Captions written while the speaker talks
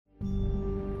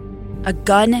a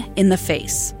gun in the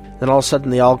face. Then all of a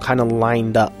sudden, they all kind of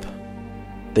lined up.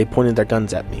 They pointed their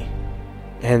guns at me.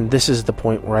 And this is the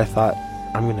point where I thought,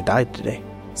 I'm going to die today.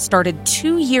 Started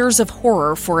 2 years of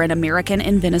horror for an American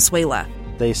in Venezuela.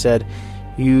 They said,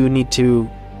 you need to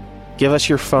give us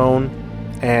your phone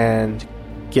and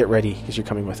get ready because you're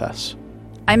coming with us.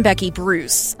 I'm Becky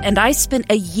Bruce, and I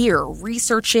spent a year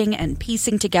researching and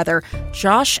piecing together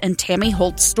Josh and Tammy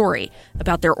Holt's story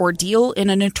about their ordeal in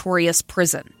a notorious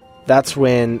prison. That's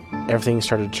when everything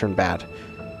started to turn bad.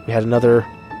 We had another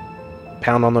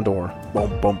pound on the door.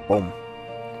 Boom, boom, boom.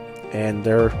 And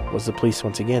there was the police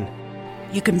once again.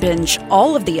 You can binge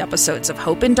all of the episodes of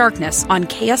Hope in Darkness on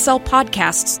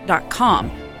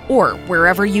KSLpodcasts.com or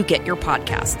wherever you get your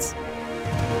podcasts.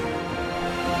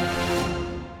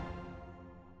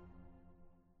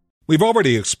 We've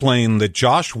already explained that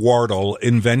Josh Wardle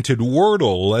invented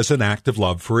Wordle as an act of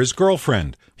love for his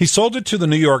girlfriend. He sold it to the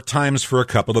New York Times for a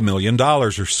couple of $1 million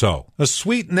or so. A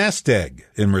sweet nest egg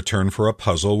in return for a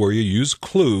puzzle where you use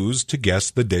clues to guess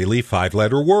the daily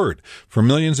 5-letter word. For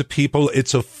millions of people,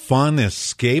 it's a fun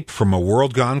escape from a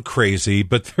world gone crazy,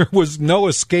 but there was no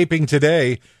escaping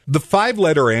today. The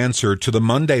 5-letter answer to the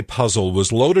Monday puzzle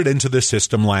was loaded into the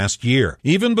system last year,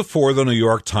 even before the New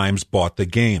York Times bought the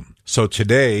game. So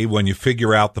today, when you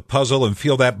figure out the puzzle and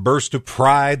feel that burst of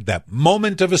pride, that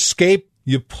moment of escape,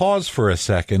 you pause for a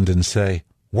second and say,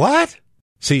 what?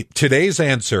 See, today's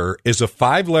answer is a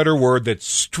 5-letter word that's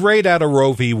straight out of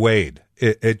Roe v. Wade.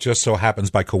 It just so happens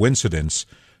by coincidence.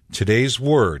 Today's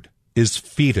word is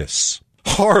fetus.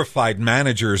 Horrified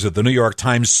managers at the New York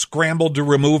Times scrambled to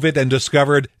remove it and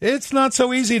discovered it's not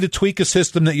so easy to tweak a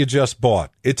system that you just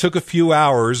bought. It took a few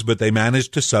hours, but they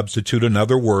managed to substitute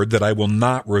another word that I will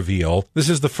not reveal. This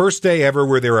is the first day ever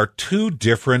where there are 2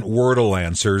 different Wordle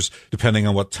answers, depending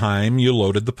on what time you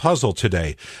loaded the puzzle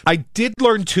today. I did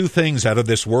learn 2 things out of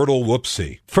this Wordle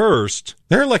whoopsie. First,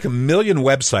 there are like 1 million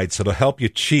websites that'll help you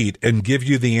cheat and give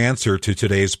you the answer to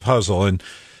today's puzzle, and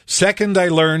second, I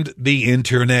learned the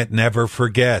internet never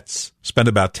forgets. Spend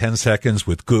about 10 seconds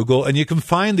with Google, and you can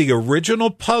find the original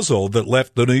puzzle that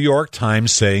left the New York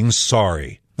Times saying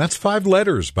sorry. That's 5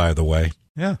 letters, by the way.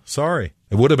 Yeah, sorry.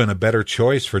 It would have been a better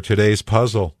choice for today's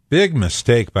puzzle. Big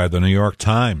mistake by the New York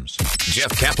Times.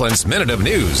 Jeff Kaplan's Minute of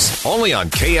News, only on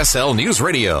KSL News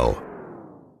Radio.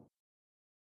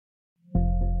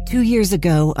 2 years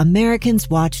ago, Americans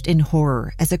watched in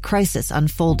horror as a crisis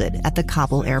unfolded at the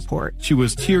Kabul airport. She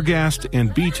was tear-gassed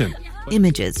and beaten.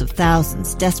 Images of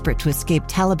thousands desperate to escape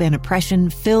Taliban oppression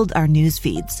filled our news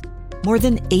feeds. More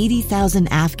than 80,000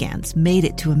 Afghans made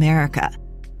it to America.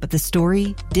 But the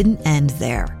story didn't end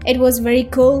there. It was very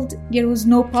cold. There was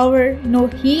no power, no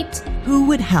heat. Who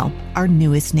would help our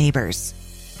newest neighbors?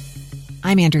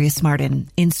 I'm Andrea Smartin.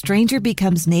 In Stranger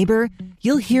Becomes Neighbor,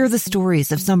 you'll hear the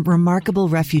stories of some remarkable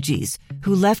refugees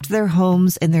who left their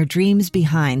homes and their dreams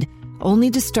behind,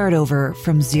 only to start over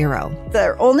from zero.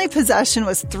 Their only possession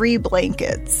was 3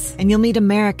 blankets. And you'll meet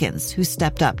Americans who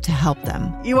stepped up to help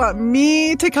them. You want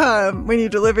me to come when you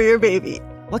deliver your baby.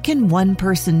 What can one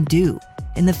person do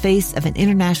in the face of an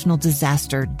international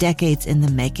disaster decades in the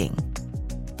making?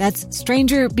 That's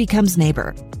Stranger Becomes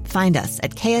Neighbor. Find us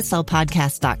at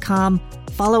kslpodcast.com,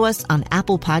 follow us on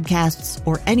Apple Podcasts,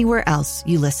 or anywhere else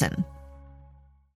you listen.